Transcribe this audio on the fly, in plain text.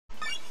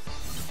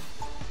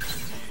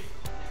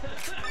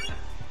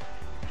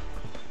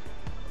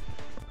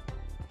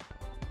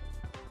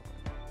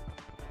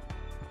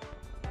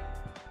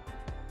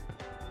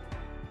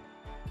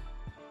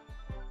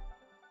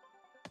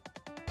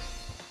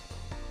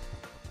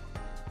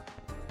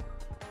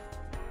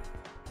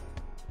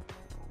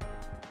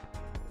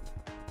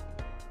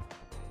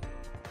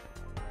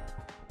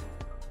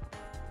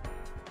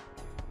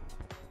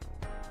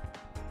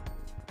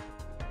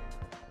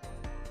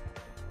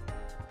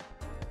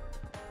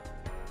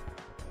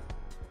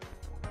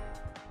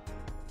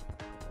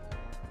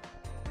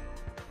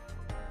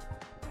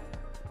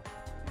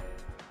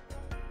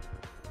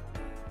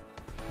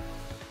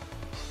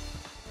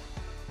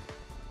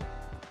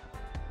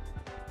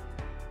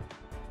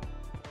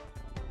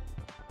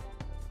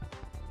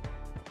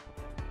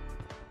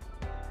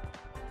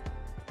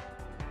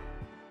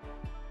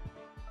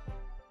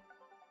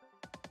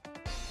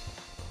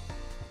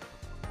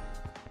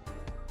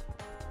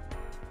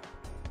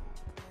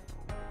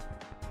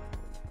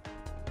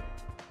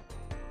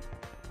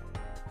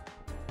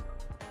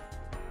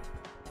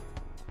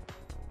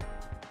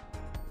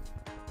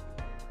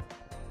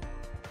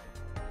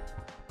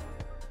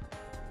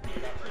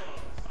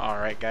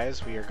Alright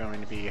guys, we are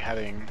going to be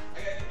having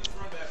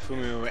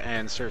Fumu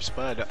and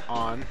SirSpudd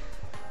on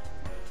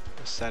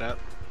the setup,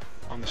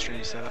 on the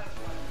stream setup.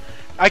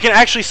 I can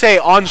actually say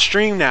on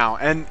stream now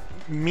and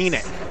mean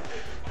it.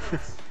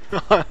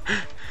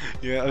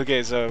 Yeah,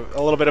 okay, so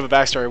a little bit of a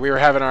backstory. We were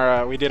having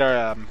our, we did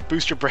our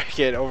booster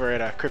bracket over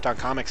at Krypton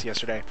Comics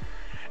yesterday.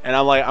 And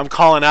I'm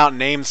calling out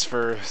names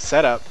for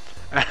setup.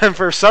 And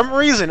for some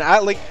reason, I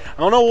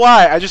don't know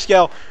why, I just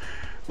yell,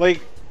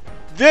 like,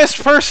 this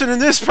person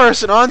and this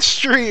person on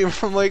stream.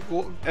 I'm like,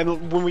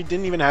 and when we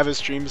didn't even have his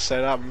stream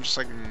set up, I'm just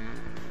like,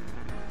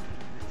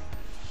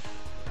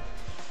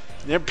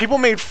 Yeah, people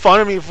made fun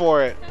of me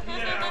for it.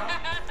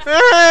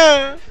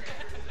 Yeah.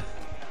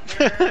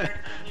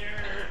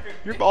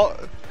 You're all.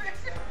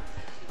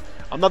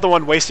 I'm not the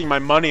one wasting my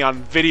money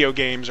on video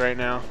games right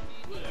now.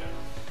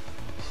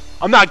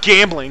 I'm not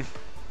gambling.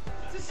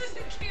 This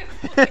isn't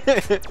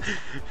gambling.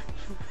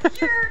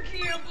 You're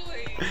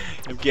gambling.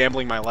 I'm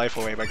gambling my life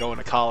away by going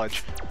to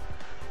college.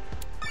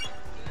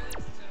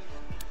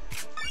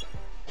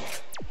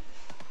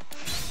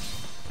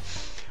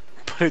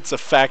 But it's a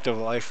fact of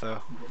life,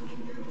 though.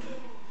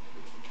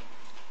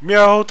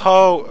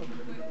 Myoto.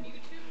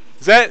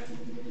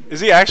 Is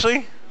he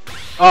actually?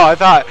 Oh,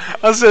 I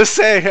was gonna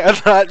say, I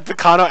thought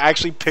Picano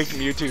actually picked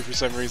Mewtwo for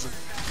some reason.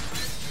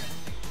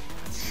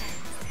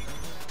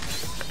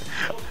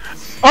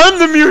 I'm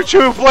the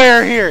Mewtwo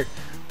player here!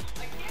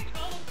 I can't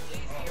call him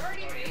Blaze. He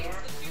already made the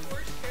 2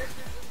 worst characters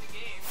in the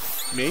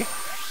game. Me? No,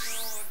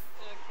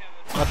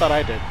 Kevin. I thought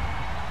I did.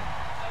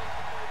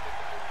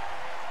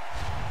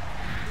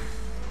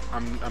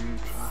 That was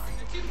before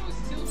the 2 most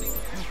tilting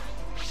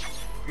characters.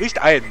 At least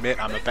I admit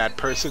I'm a bad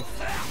person.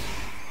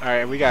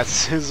 Alright, we got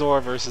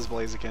Scizor versus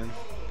Blaziken.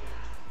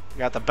 We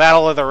got the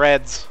Battle of the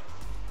Reds.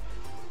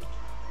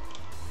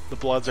 The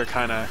Bloods are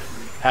kind of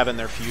having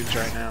their feuds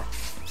right now.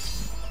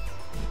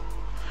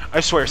 I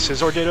swear,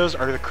 Scizor Dittos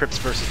are the Crips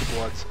versus the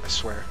Bloods. I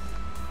swear.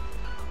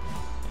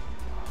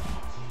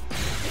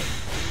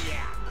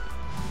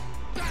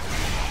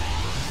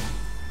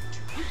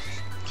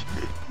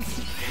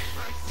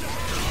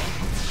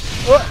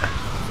 What?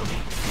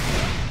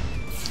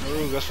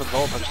 Ooh, goes for the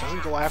Volt Punch.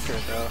 Doesn't go after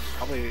it though.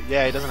 Probably,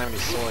 yeah, he doesn't have any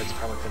swords.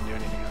 Probably couldn't do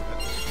anything with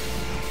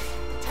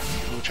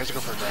it. Ooh, tries to go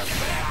for a grab.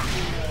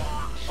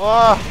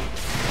 Oh!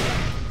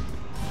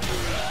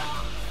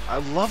 I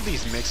love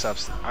these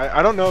mix-ups.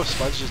 I don't know if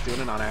Spud's just doing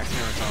it on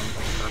accident or it's on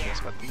purpose,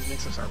 but these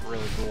mix-ups are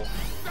really cool.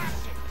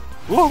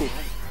 Woo!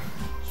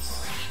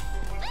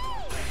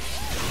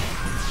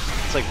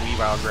 It's like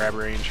Weavile grab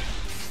range.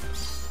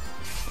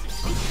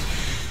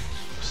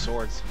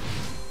 Swords.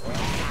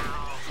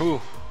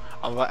 Ooh.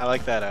 I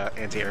like that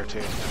anti-air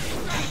too.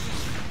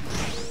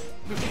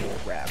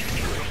 Grab.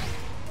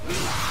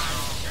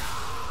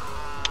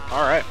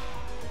 Alright.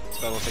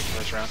 So we'll take the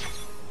first round.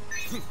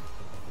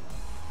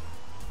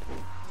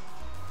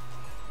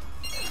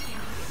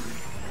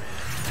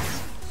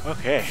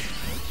 Okay.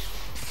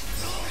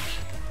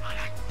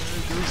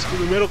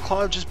 The Metal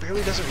Claw just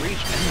barely doesn't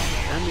reach,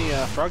 and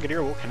the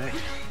Frogadier will connect.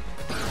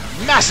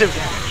 Massive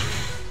damage!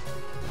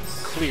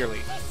 Clearly,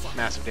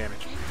 massive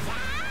damage.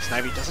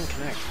 Snivy doesn't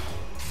connect.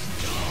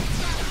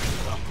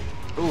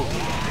 Ooh,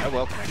 I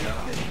will connect that.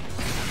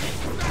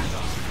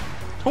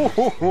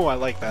 Ooh, I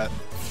like that.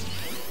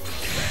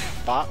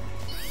 Bop.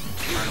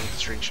 Arnold with the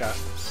string shot.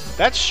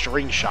 That's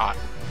string shot.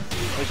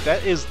 Like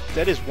that is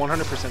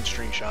 100%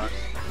 string shot.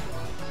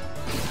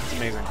 It's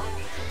amazing.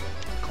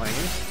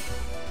 Clanging.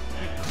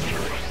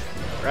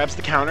 Grabs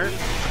the counter.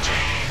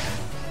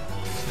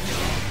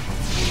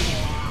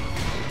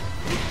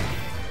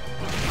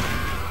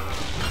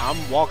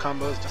 Wall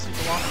combos doesn't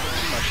go off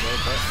too much though,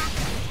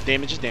 but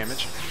damage is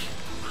damage.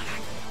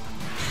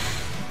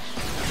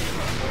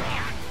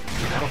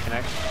 That'll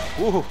connect.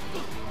 Woohoo!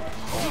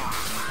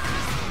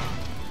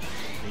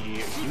 The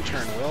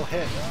U-turn will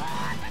hit.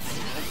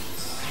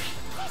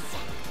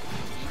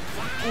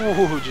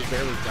 Ooh, just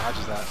barely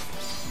dodges that.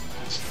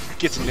 Just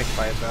gets nicked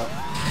by it though.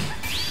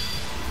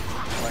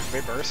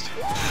 Activate burst.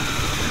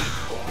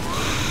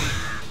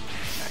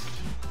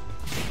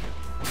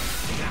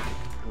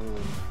 Ooh,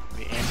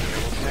 the anti-air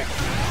will connect.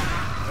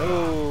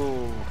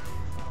 Oh,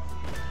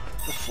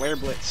 the flare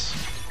blitz.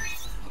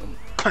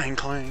 Clang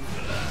clang.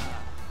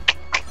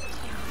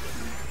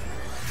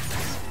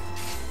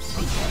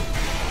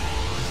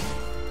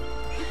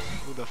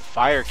 Ooh, the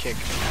fire kick.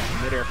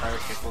 Mid-air fire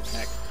kick will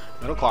connect.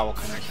 Metal Claw will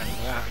connect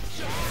after that.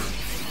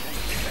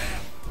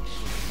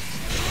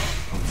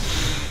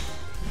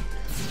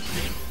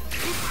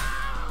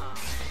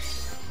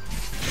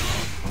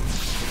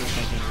 Just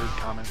making rude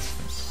comments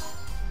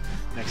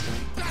next to me.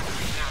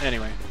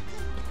 Anyway.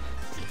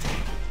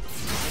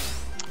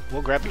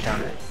 We'll grab the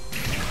counter.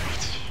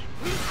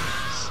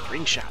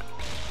 String shot.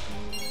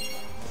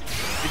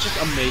 It just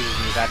amazes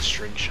me, that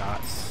string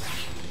shot.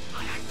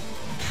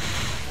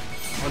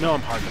 I know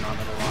I'm harping on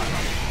it a lot,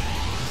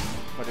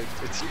 but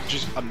it's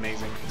just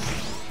amazing.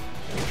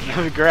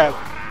 Another grab.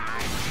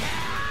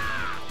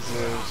 So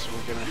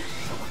we're gonna...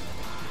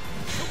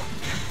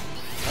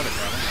 Another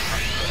grab.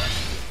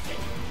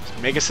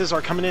 Mega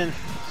Scizor coming in.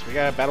 So we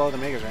got a battle of the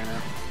Megas right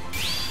now.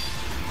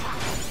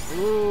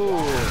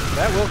 Ooh,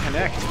 that will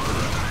connect.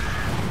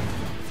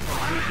 I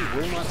think he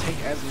will not take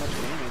as much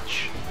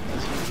damage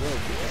as he would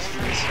because he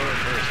is so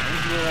adverse. I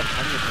think he will have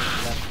plenty of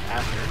damage left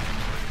after.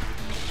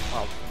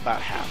 Well,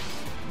 about half.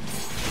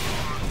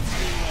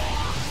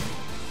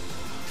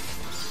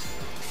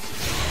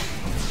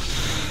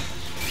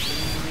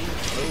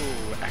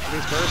 Oh,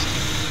 activates burst.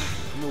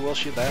 Fumu will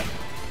shoot that.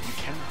 You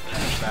cannot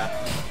punish that.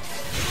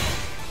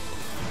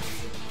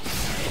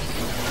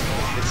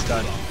 It's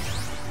done.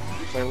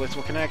 Flare Blitz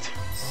will connect.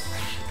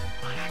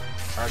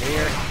 Target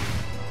here.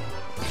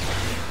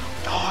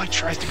 Oh, he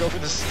tries to go for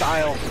the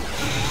style.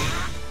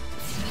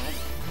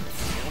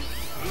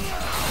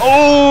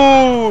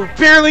 Oh,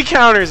 barely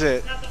counters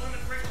it.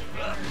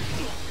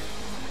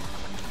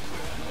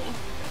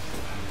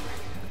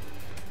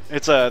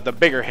 It's the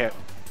bigger hit.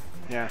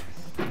 Yeah,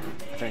 I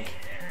think.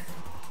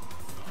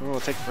 We'll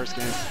take the first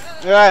game.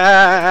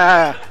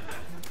 Ah!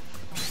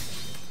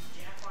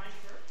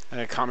 And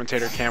a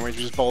commentator cam where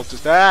just both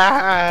just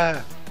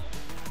ah!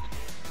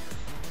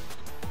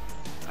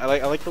 I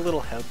like the little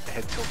head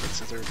tilt that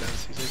Scizor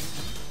does. He's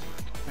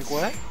like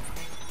what?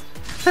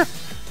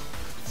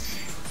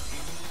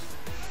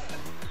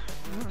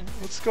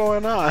 What's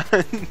going on?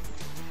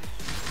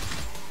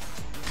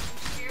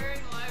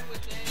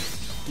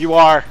 You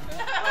are.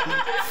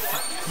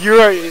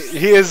 You are.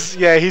 He is.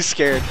 Yeah, he's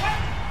scared.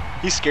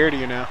 He's scared of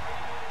you now.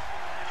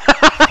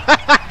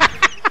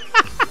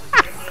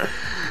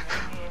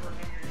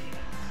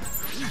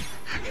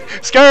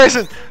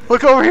 Skyerson,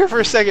 look over here for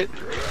a second.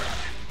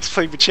 Let's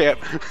play Machamp.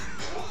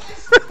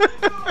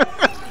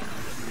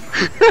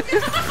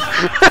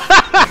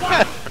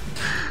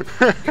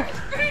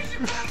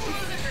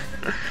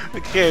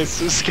 Okay,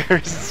 so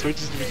Skyerson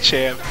switches to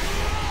Machamp.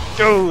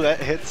 Oh, that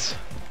hits.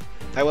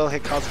 That will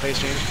hit cause phase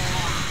change.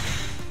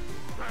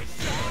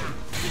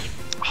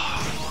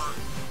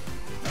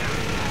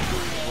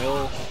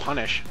 Will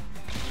punish.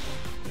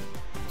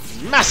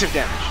 Massive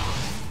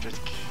damage.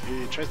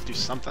 He tries to do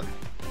something.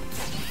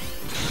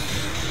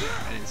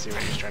 I didn't see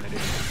what he was trying to do.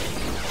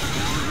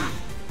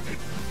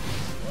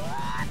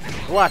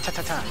 Wah, ta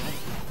ta ta.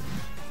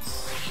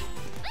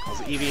 Calls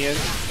the EV in.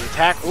 The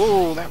attack.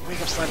 Ooh, that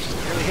wake up slam just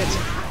barely hits.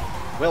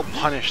 Will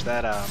punish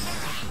that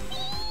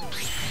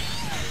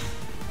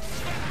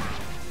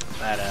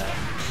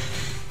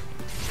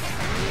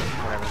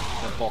whatever,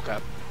 the bulk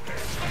up.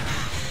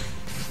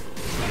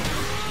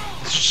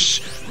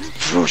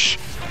 Whoosh,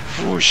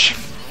 whoosh,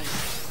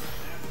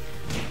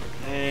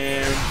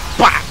 and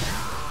BAP!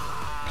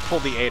 Pull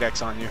the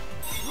 8x on you.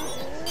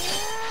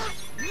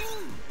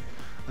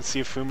 Let's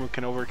see if Fumu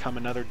can overcome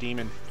another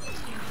demon.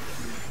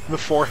 The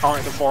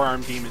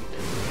forearm demon.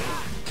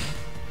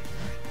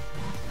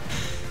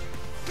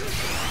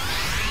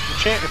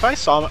 Machamp, if I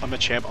saw a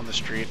Machamp on the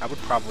street, I would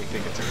probably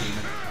think it's a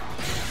demon.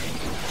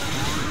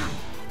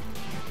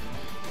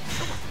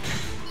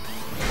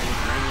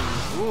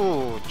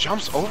 Ooh,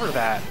 jumps over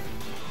that.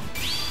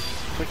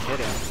 Quick hit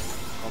him.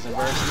 Calls in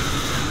burst.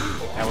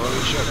 That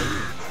really should have.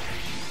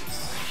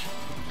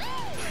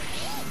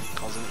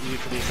 Calls in E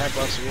for the attack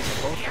buff, so he has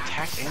both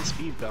attack and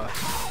speed buff.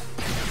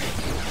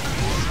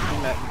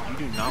 Something that you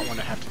do not want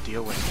to have to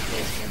deal with in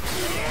Blaziken.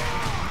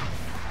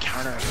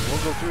 Counter.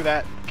 We'll go through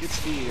that. Gets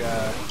the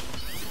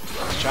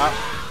chop.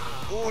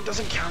 Oh, it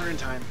doesn't counter in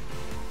time.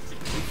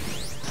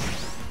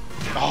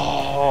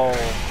 Oh,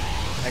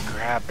 that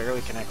grab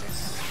barely connecting.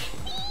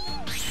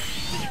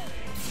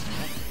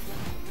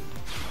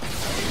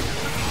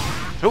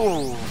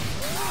 Ooh.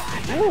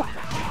 Ooh.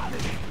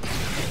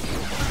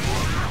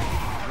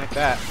 Connect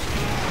that.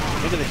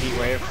 Into the heat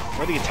wave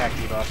or the attack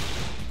debuff.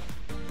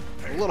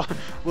 A little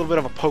bit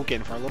of a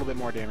Pokken for a little bit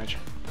more damage.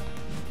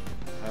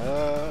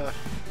 I'm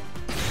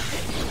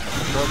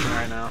approaching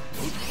right now.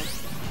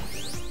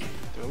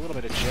 Do a little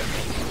bit of chip.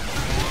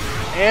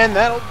 And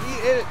that'll be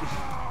it.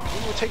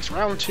 It takes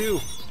round 2.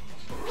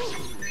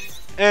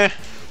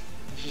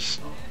 Just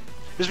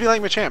be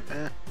like Machamp.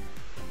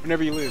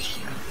 Whenever you lose.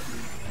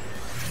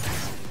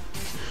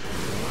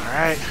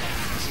 Alright.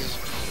 This is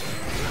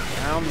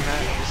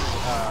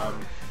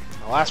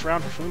the last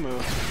round for Fumu.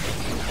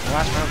 The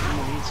last round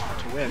Fumu needs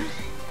to win.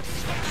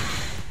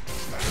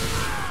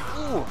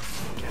 Ooh.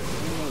 Get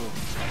Fumu.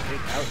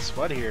 Take out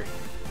SirSpudd here.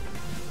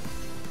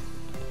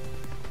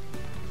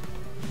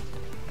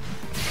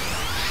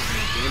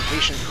 Be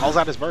impatient. Calls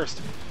out his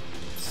burst.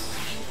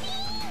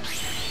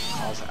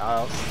 Calls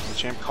out. The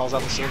champ calls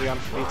out the Sylveon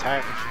for the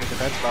attack, for the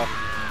defense buff.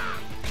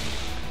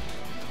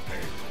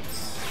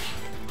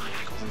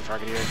 Calls in the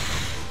target here.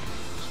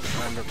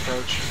 Trying to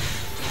approach.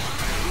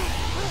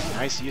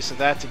 Nice use of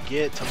that to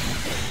get to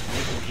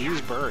make him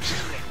use burst.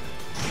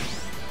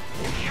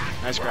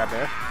 Nice grab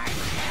there.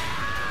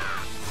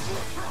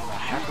 About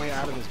halfway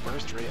out of his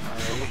burst rate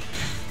already.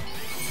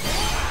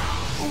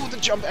 Ooh, the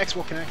jump X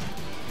will connect.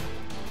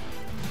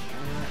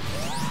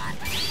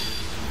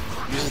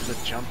 Uses the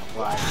jump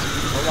fly to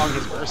prolong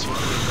his burst with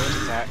his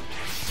burst attack.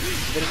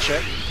 A bit of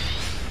chip.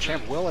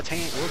 Champ will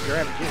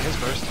grab and get his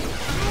burst.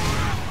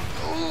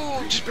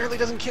 Ooh, just barely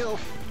doesn't kill.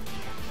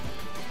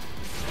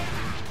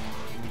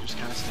 just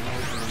kind of staying away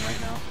from him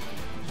right now.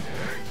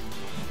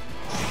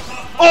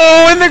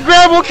 Oh, and the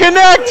grab will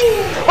connect!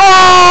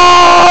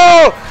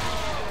 Oh!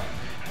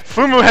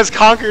 Fumu has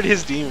conquered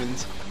his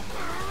demons.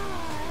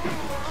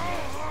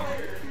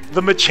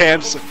 The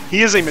Machamp.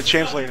 He is a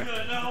Machamp Slayer.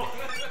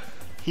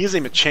 He is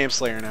a Machamp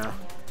Slayer now.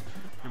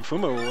 And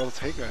Fumu will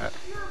take that.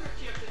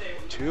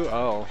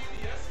 2-0.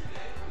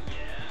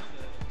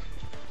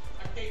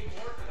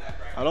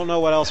 I don't know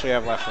what else we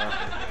have left though.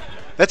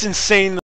 That's insane.